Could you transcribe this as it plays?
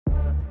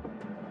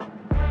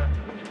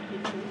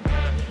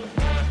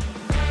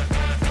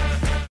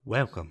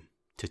Welcome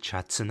to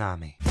Chatsu.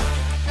 Hello?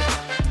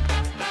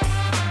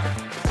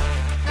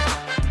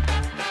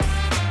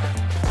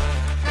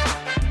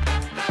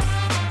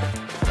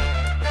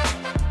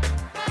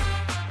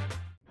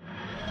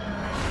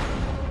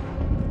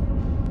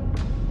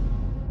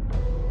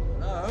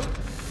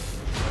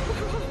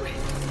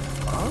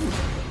 Oh,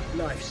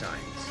 life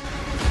signs.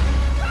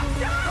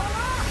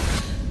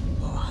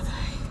 What are they?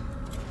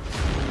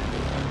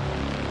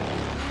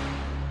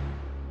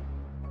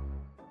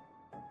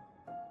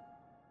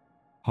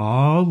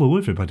 Hello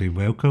everybody,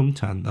 welcome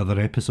to another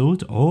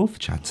episode of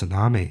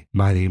Chatsunami.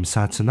 My name's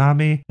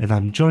Satsunami and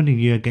I'm joining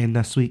you again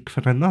this week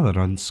for another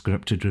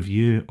unscripted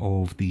review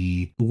of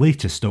the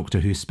latest Doctor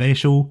Who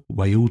special,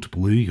 Wild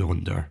Blue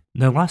Yonder.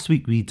 Now last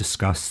week we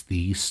discussed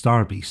the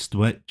Star Beast,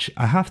 which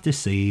I have to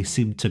say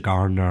seemed to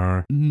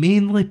garner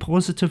mainly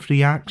positive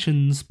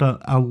reactions,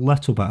 but a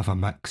little bit of a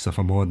mix if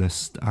I'm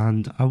honest,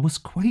 and I was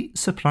quite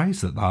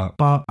surprised at that.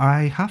 But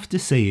I have to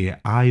say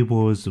I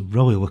was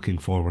really looking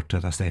forward to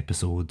this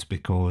episode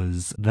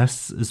because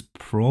this is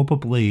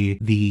probably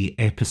the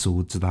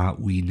episodes that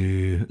we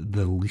knew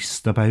the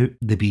least about.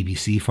 The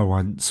BBC for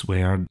once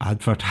were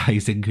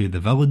advertising who the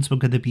villains were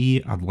going to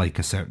be, unlike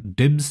a certain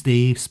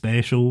Doomsday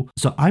special.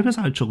 So I was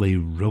actually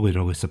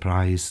really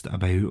surprised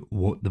about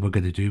what they were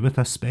going to do with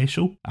this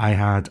special. I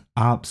had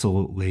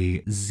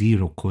absolutely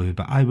zero clue,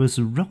 but I was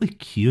really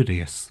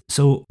curious.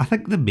 So I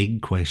think the main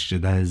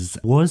question is,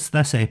 was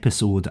this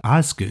episode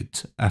as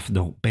good, if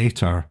not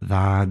better,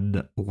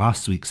 than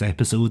last week's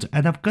episode?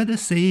 And I'm going to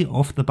say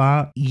off the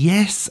bat,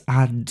 yes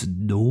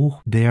and no.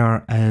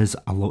 There is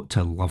a lot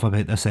to love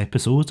about this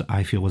episode.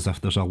 I feel as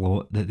if there's a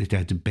lot that they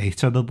did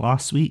better than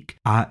last week.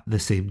 At the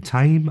same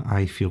time,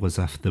 I feel as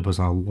if there was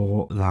a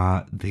lot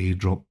that they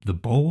dropped the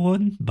ball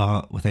on,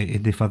 but without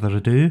any further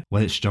ado,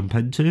 let's jump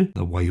into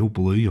the Wild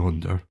Blue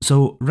Yonder.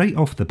 So right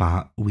off the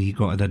bat, we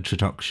got an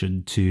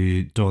introduction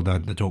to Donna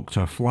and the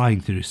Doctor flying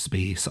through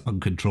space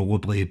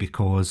uncontrollably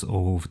because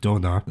of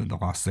Donna, in the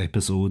last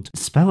episode,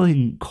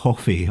 spilling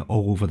coffee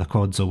all over the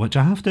console, which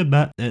I have to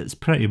admit, it's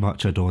pretty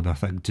much a Donna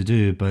thing to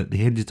do, but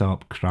they ended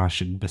up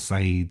crashing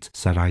beside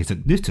Sir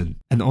Isaac Newton.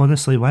 And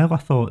honestly, while I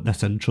thought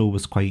this intro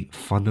was quite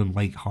fun and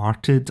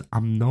light-hearted,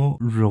 I'm not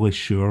really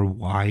sure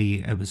why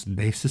it was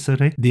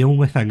necessary. The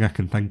only thing I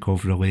can think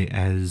of really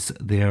is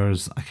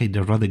there's a kind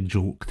of running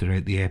joke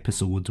throughout the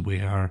episode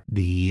where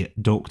the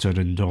Doctor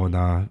and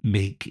Donna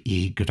make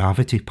a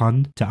gravity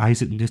pun to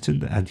Isaac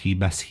Newton and he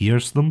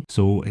mishears them.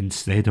 So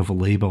instead of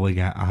labelling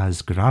it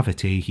as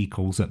gravity, he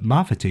calls it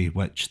mavity,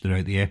 which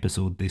throughout the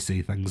episode they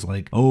say things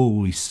like,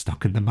 oh, he's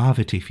stuck in the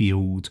mavity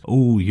field,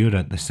 oh, you're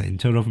at the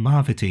centre of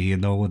mavity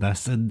and all of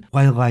this. And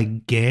while I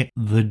get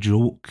the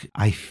joke,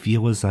 I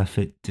feel as if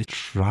it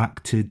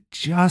detracted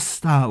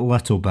just that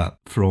little bit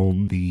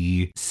from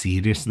the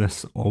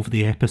seriousness of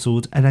the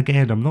episode. And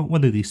again, I'm not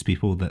one of these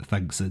people that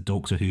thinks that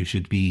Doctor Who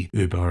should be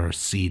uber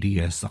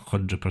serious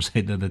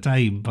 100% of the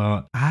time,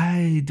 but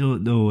I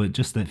don't know, it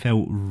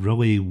felt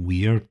really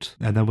weird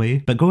in a way.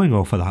 But going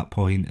off of that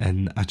point,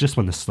 and I just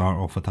want to start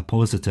off with a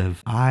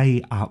positive,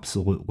 I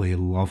absolutely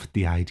loved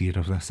the idea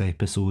of this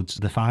episode.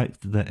 The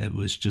fact that it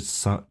was just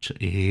such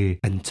a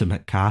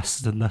intimate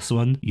cast in this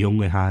one. You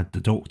only had the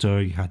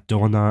Doctor, you had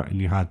Donna,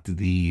 and you had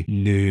the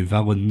new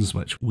villains,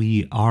 which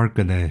we are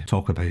going to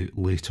talk about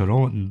later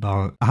on,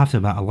 but I have to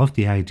admit I loved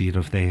the idea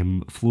of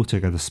them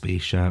floating in a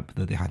spaceship,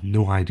 that they had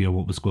no idea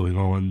what was going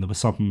on, there was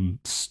something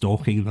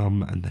stalking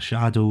them in the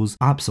shadows.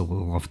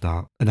 Absolutely loved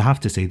that. And I have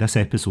to say, this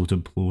episode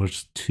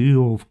implores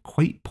two of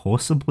quite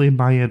possibly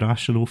my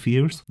irrational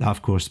fears, that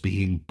of course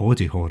being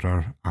body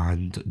horror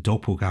and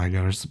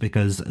doppelgangers,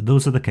 because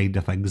those are the kind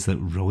of things that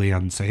really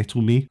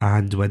unsettle me.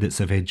 And when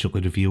it's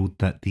eventually revealed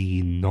that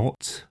the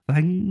not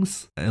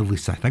things, at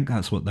least I think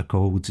that's what they're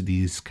called,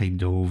 these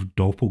kind of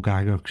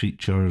doppelganger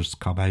creatures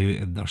come out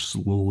and they're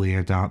slowly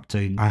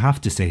adapting. I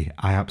have to say,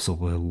 I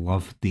absolutely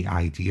love the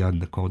idea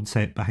and the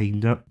concept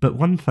behind it. But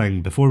one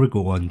thing, before we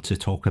go on to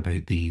talk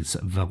about these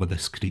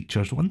villainous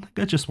creatures, one thing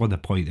I just want to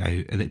point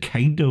out, and it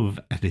kind of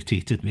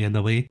irritated me in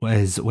a way,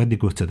 is when they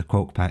go to the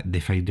cockpit and they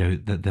find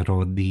out that they're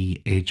on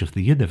the edge of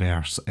the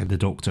universe and the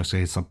Doctor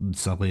says something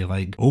silly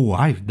like, oh,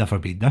 I've never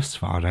been this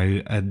far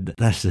out, and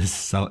this is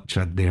such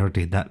a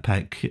nerdy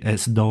nitpick.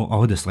 It's not,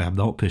 honestly, I'm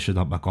not pushing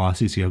up my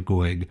glasses here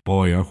going,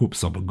 boy, I hope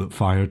someone got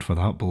fired for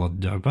that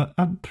blunder, but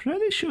I'm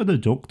pretty sure the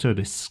Doctor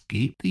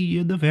escaped the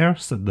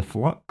universe in the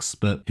flux.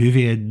 But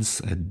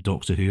Whovians and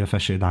Doctor Who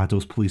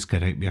aficionados, please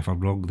correct me if I'm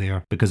wrong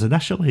there, because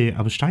initially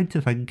I was trying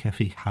to think if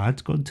he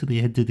had gone to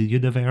the end of the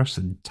universe,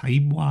 and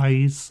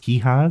time-wise he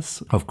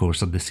has, of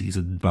course, in the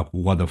season, well,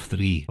 1 of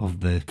 3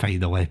 of the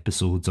final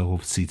episodes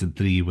of season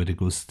 3 when he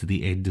goes to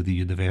the end of the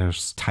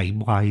universe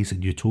time-wise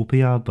in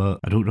Utopia, but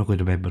I don't really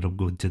remember him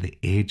going to the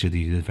edge of the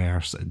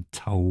universe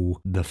until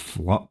the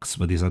flux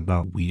when he's in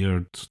that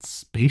weird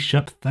space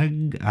spaceship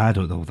thing. I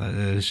don't know,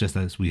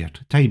 it's weird.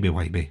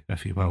 Timey-wimey,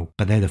 if you will.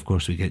 But then, of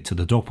course, we get to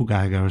the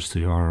doppelgangers,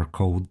 who are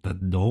called the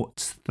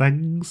Not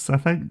Things, I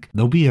think.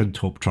 They'll be in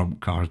top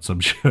trump cards, I'm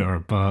sure.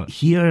 But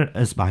here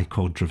is my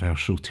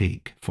controversial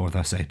take for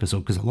this episode,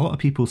 because a lot of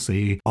people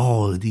say,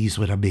 oh, these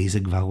were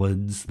amazing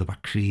villains, they were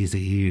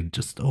crazy, and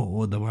just,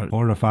 oh, they were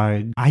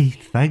horrifying. I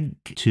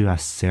think to a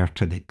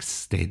certain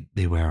extent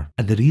they were.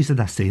 And the reason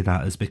I say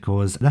that is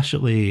because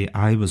initially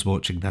I was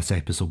watching this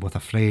episode with a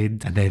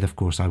friend, and then of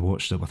course I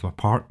watched it with my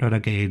partner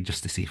again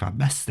just to see if I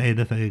missed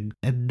anything.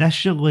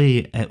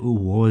 Initially it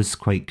was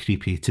quite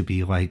creepy to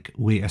be like,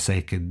 wait a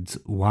second,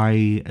 why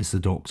is the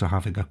Doctor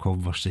having a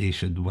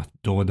conversation with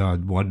Donna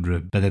in one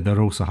room, but then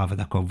they're also having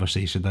a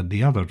conversation in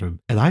the other room?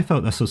 And I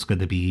thought this was going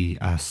to be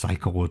a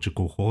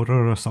psychological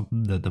horror or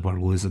something, that they were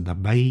losing their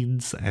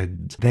minds.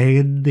 And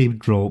then they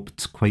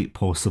dropped quite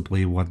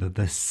possibly one of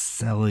the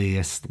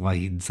silliest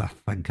lines I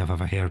think I've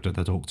ever heard in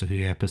a Doctor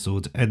Who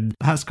episode, and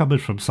that's coming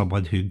from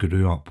someone who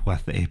grew up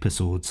with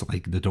episodes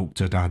like The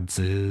Doctor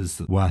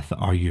Dances, with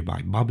Are You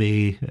My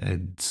Mummy,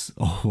 and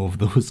all of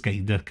those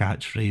kind of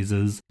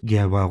catchphrases.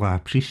 Yeah, well, I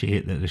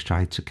appreciate that they're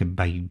trying to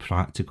combine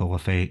practical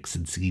effects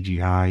and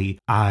CGI.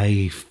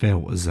 I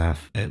felt as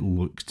if it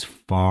looked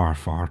far,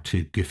 far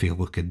too goofy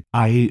looking.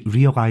 I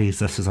realise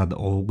this is an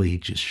all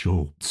ages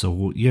show,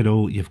 so, you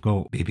know, you've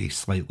got maybe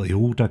slightly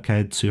older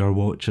kids who are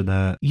watching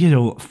it. You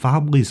know,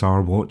 families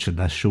are watching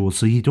this show,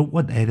 so you don't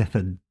want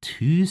anything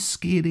too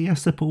scary, I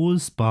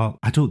suppose. But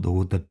I don't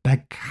know, the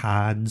big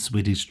hands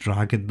when he's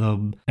dragging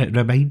them, it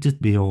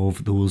reminded me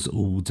of those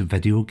old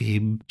video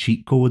game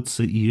cheat codes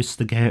that you used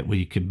to get where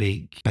you can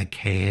make big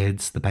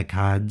heads, the big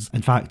hands.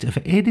 In fact, if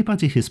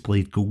anybody has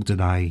played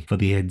GoldenEye for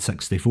the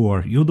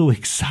N64, you'll know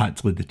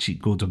exactly the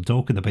cheat code I'm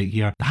talking about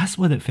here. That's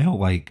what it felt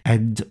like.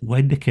 And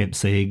when they kept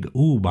saying,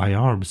 oh, my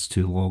arm's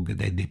too long, and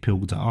then they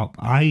pulled it up,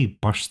 I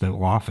burst out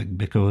laughing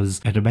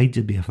because it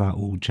reminded me of that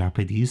old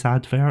Japanese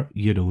advert,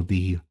 you know,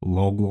 the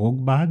long,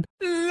 long man.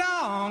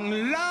 Long,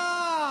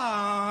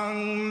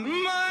 long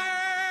man.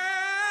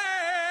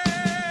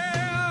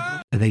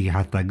 And then you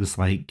had things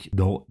like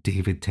not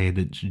David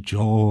Tennant's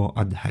jaw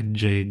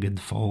unhinging and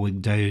falling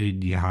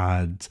down. You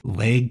had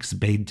legs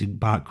bending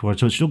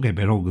backwards, which, don't get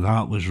me wrong,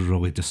 that was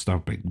really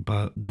disturbing.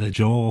 But the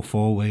jaw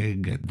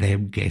falling and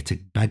them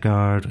getting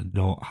bigger and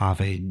not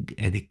having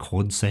any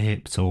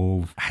concept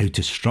of how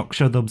to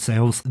structure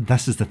themselves.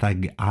 This is the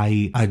thing.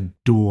 I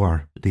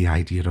adore the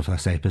idea of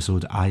this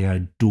episode. I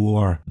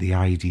adore the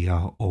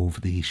idea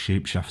of the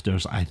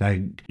shapeshifters. I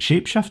think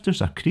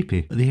shapeshifters are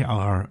creepy. They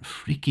are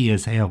freaky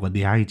as hell, and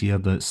the idea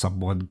that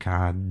someone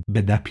can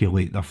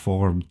manipulate their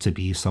form to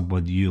be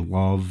someone you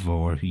love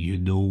or you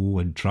know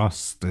and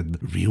trust and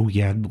reel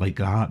you in like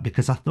that,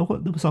 because I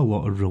thought there was a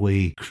lot of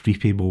really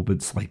creepy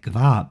moments like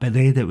that, but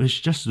then it was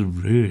just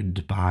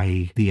ruined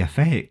by the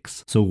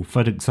effects. So,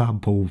 for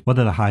example, one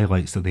of the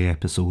highlights of the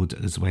episode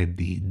is when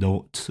the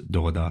Not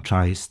Donna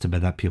tries to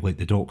manipulate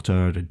the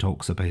Doctor and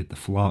talks about the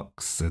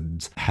flux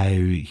and how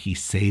he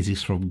says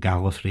he's from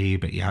Gallifrey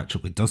but he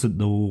actually doesn't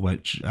know,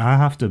 which I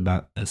have to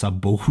admit is a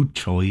bold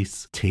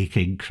choice, taking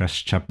Chris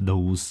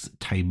Chibnall's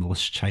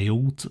Timeless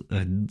Child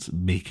and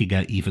making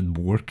it even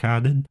more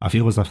canon. I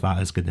feel as if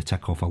that is going to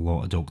tick off a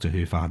lot of Doctor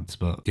Who fans,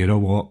 but you know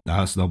what?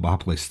 That's not my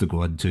place to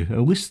go into,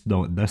 at least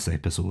not in this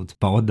episode.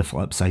 But on the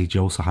flip side,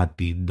 you also had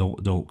the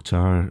Not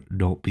Doctor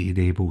not being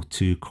able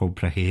to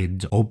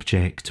comprehend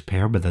object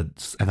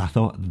permanence, and I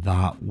thought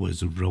that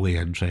was really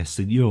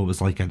interesting. You know, it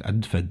was like an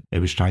infant. It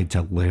was trying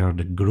to learn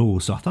and grow,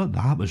 so I thought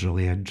that was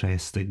really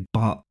interesting.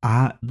 But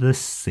at the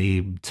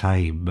same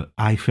time,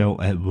 I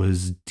felt it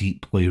was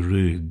deeply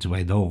ruined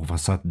when all of a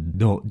sudden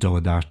Not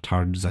Donna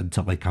turns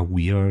into like a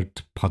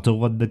weird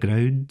puddle on the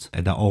ground,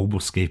 and it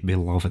almost gave me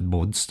Love and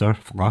Monster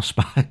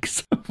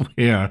flashbacks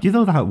where, you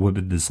know, that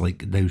woman is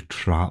like now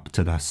trapped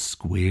in a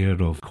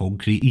square of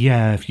concrete.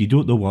 Yeah, if you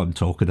don't know what I'm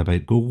talking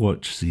about, go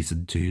watch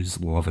season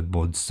 2's Love and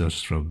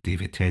Monsters from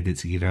David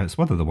Tennant's era. It's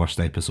one of the worst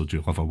episodes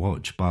you'll ever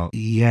watch. But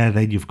yeah,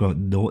 then you've got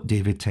not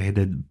David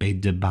Tennant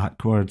bending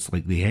backwards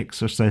like The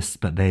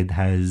Exorcist, but then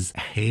his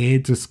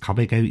head is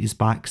coming out his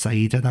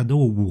backside, and I know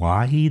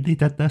why they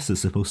did this.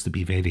 It's supposed to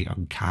be very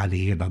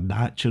uncanny and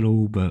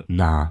unnatural, but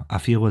nah, I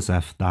feel as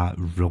if that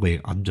really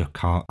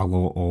undercut a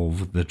lot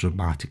of the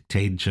dramatic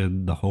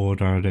tension, the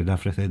horror and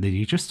everything, and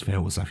you just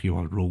felt as if you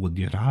were rolling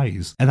your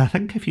eyes. And I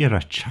think if you're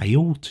a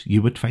child,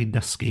 you would find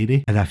this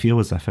scary, and I feel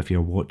as if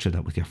you're watching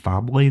it with your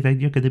family, then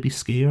you're going to be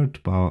scared.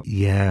 But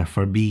yeah,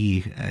 for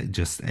me, it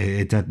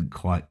didn't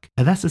click.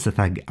 And this is the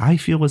thing, I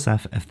feel as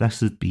if this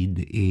had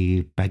been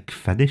a Big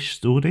Finish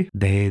story,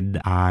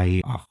 then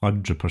I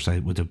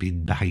 100% would have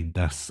been behind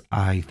this.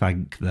 I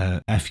think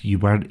that if you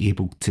weren't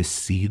able to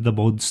see the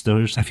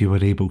monsters, if you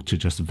were able to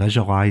just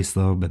visualise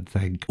them and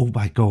think, oh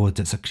my god,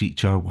 it's a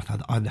creature with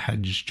an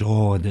unhinged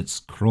jaw and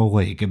it's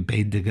crawling and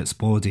bending its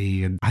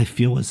body, and I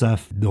feel as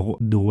if not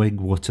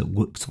knowing what it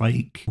looked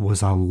like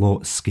was a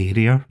lot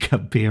scarier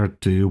compared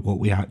to what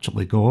we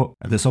actually got.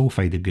 And it's all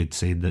fine and good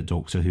saying that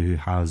Doctor Who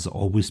has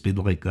always been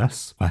like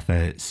this with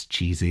its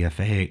cheesy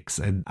effects,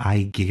 and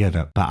I get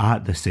it, but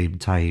at the same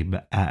time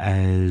it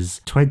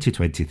is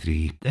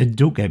 2023, and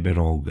don't get me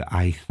wrong,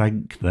 I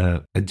think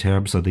that in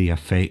terms of the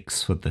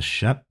effects for the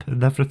ship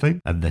and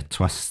everything, and the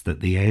twist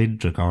at the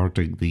end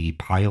regarding the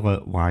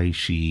pilot, why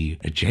she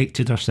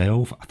ejected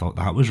herself, I thought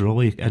that was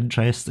really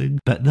interesting.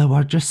 But there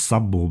were just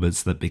some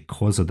moments that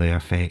because of the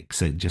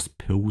effects, it just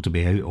pulled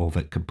me out of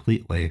it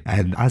completely.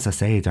 And as I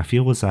said, I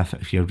feel as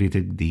if you're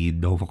reading the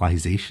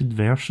novelisation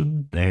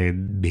version,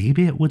 then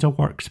maybe it would have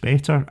worked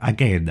better.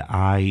 Again,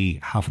 I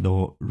have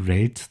not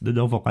read the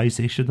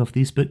novelisation of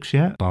these books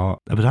yet, but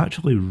I would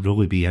actually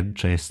really be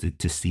interested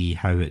to see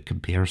how it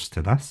compares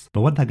to this.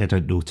 But one thing I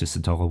didn't notice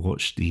until I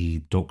watched the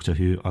Doctor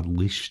Who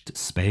Unleashed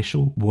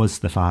special was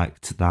the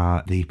fact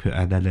that they put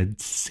in an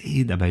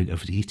insane amount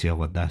of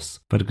detail in this.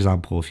 For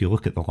example, if you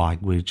look at the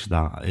language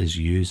that is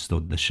used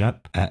on the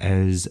ship, it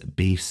is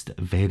based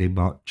very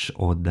much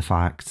on the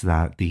fact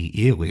that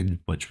the alien,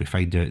 which we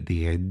find out at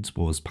the end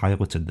was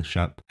piloting the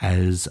ship,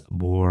 is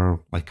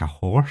more like a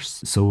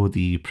horse. So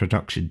the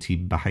production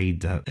team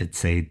behind it had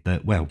said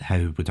that, well,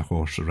 how would a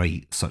horse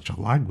write such a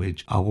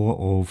language? A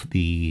lot of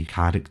the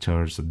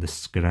characters in the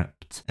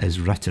script is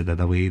written in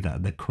a way that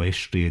an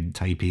equestrian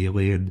type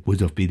alien would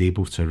have been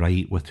able to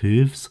write with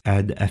hooves.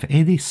 And if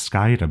any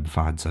Skyrim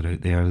fans are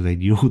out there,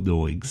 then you'll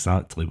know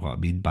exactly what I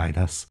mean by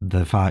this.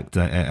 The fact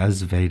that it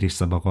is very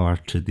similar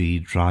to the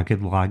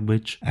dragon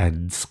language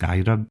in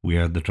Skyrim,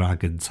 where the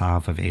dragons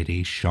have a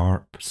very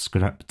sharp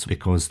script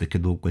because they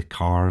can only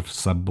carve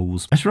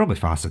symbols. It's really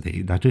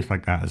fascinating. I do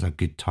think that is a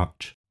good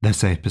touch.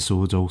 This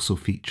episode also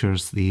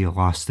features the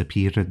last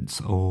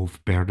appearance of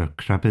Bernard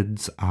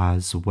Cribbins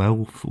as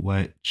Wilf,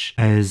 which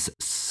is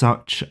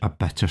such a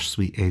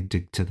bittersweet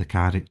ending to the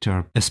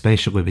character,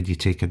 especially when you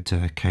take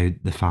into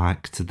account the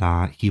fact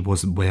that he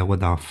wasn't well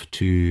enough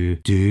to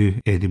do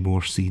any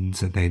more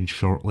scenes, and then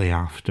shortly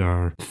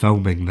after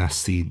filming this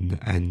scene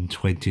in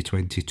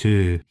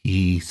 2022,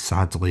 he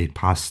sadly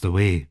passed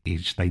away,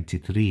 aged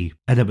 93.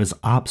 And it was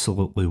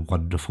absolutely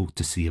wonderful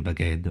to see him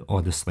again,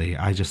 honestly.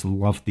 I just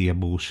loved the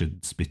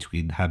emotions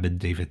between him and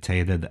David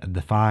Tennant, and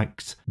the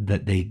fact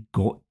that they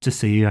got to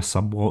say a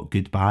somewhat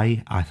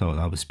goodbye, I thought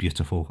that was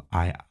beautiful.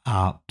 I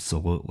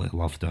absolutely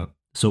loved it.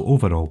 So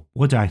overall,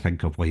 what do I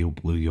think of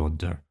Wild Blue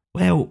Yonder?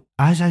 Well,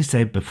 as I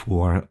said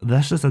before,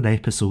 this is an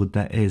episode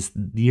that is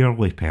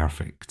nearly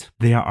perfect.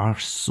 There are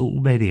so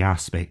many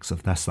aspects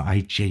of this that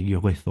I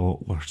genuinely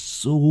thought were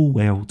so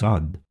well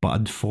done, but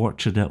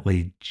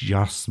unfortunately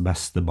just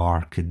missed the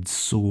mark in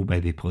so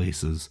many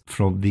places.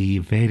 From the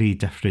very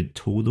different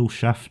tonal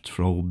shift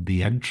from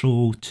the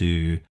intro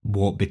to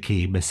what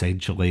became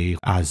essentially,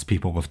 as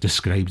people have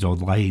described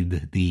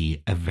online,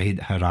 the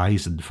Event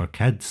Horizon for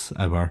Kids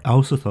hour. I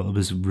also thought it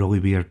was really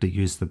weird they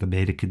used an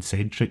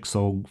American-centric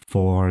song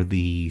for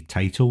the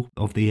title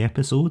of the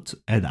episode,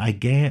 and I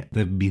get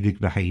the meaning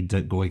behind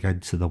it going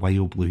into the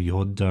Wild Blue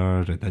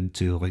Yonder and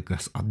into like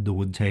this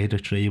unknown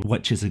territory,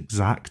 which is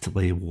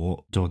exactly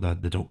what Donna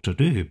and the Doctor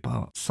do,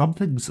 but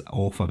something's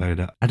off about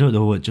it. I don't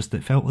know, it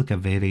felt like a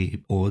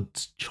very odd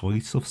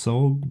choice of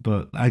song,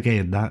 but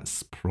again,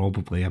 that's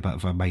probably a bit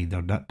of a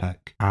minor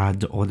nitpick.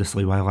 And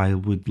honestly, while I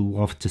would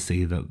love to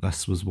say that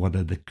this was one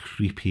of the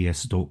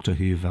creepiest Doctor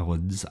Who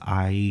villains,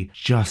 I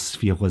just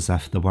feel as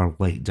if they were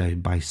let down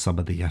by some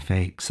of the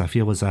effects. I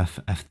feel as if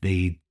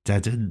they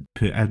didn't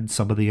put in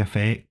some of the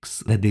effects,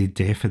 then they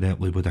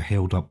definitely would have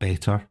held up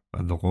better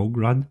in the long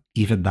run.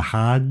 Even the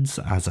hands,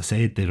 as I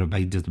said, they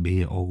reminded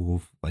me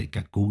of like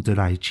a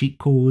GoldenEye cheat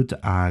code,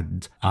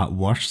 and at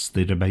worst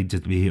they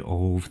reminded me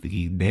of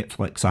the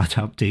Netflix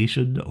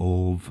adaptation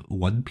of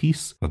One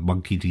Piece with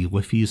Monkey D.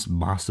 Luffy's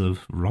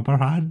massive rubber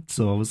hand.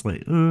 So I was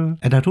like,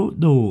 And I don't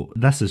know,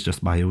 this is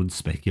just my own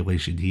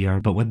speculation here,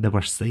 but when they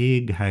were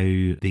saying how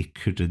they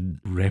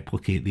couldn't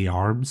replicate the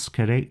arms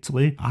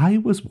correctly, I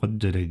was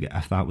wondering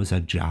if that was a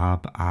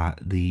jab at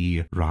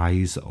the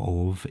rise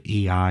of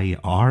AI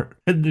art.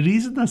 And the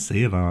reason I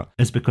say that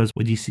is because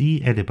when you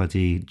see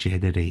anybody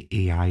generate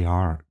AI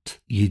art,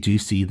 you do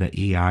see that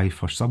AI,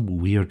 for some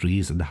weird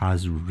reason,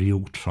 has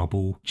real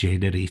trouble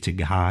generating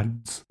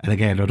hands. And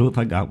again, I don't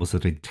think that was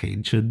their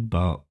intention,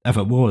 but if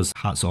it was,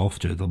 hats off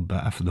to them.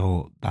 But if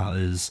not, that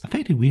is a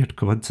very weird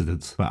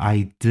coincidence. But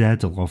I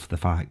did love the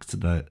fact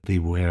that they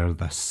were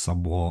this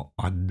somewhat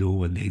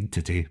unknown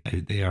entity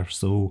out there.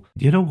 So,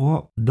 you know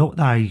what? Not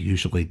that I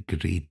usually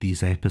grade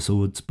these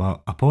episodes,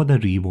 but upon a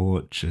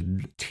rewatch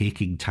and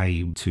taking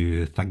time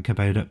to think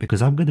about it,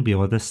 because I'm going to be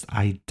honest,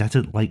 I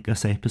didn't like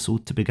this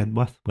episode to begin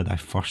with when I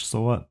first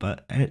saw it,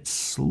 but it's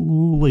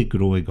slowly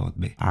growing on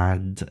me,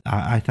 and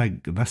I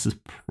think this is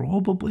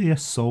probably a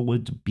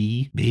solid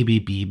B, maybe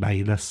B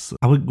minus.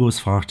 I wouldn't go as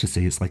far to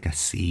say it's like a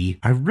C.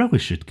 I really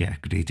should get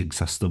a grading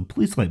system.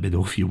 Please let me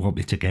know if you want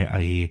me to get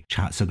a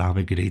Chatsu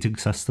grading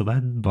system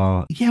in.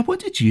 But yeah, what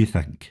did you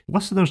think?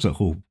 Listeners at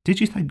home, did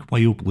you think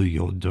Wild Blue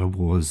Yonder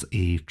was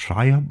a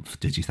triumph?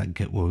 Did you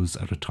think it was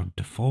a return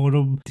to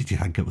form? Did you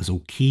think it was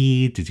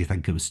okay? Did you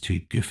think it was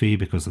too goofy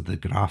because of the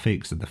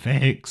graphics and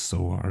effects?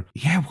 Or,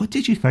 yeah, what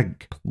did you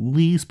think?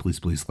 Please, please,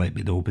 please let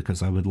me know,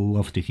 because I would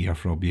love to hear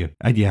from you.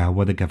 And yeah, I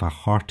want to give a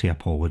hearty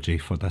apology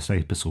for this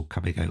episode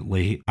coming out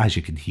late. As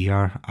you can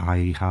hear,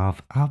 I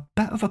have a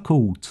bit of a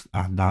cold,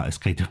 and that has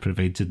kind of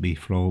prevented me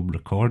from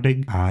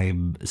recording.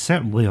 I'm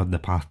certainly on the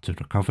path to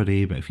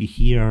recovery, but if you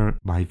hear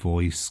my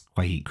voice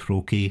quite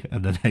croaky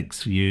in the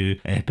next few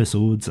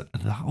episodes,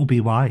 that'll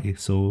be why.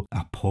 So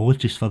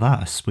apologies for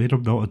that. I swear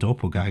I'm not a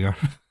doppelganger.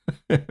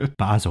 But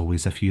as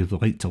always, if you'd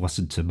like to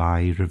listen to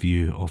my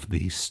review of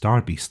the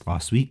Star Beast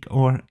last week,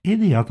 or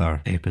any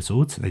other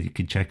episodes, then you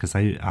can check us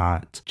out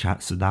at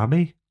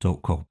chatsunami.com.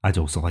 I'd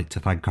also like to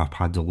thank our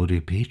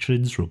Pandalorian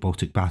patrons,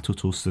 Robotic Battle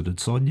Toaster and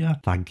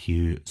Sonia. Thank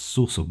you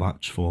so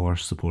much for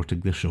supporting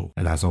the show.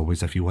 And as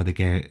always, if you want to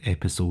get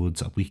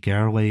episodes a week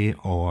early,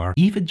 or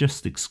even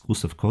just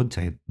exclusive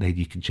content, then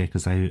you can check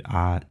us out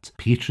at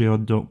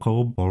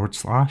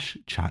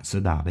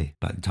patreon.com/chatsunami.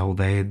 But until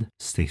then,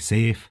 stay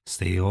safe,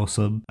 stay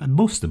awesome, and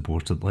most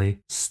importantly,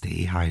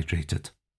 stay hydrated.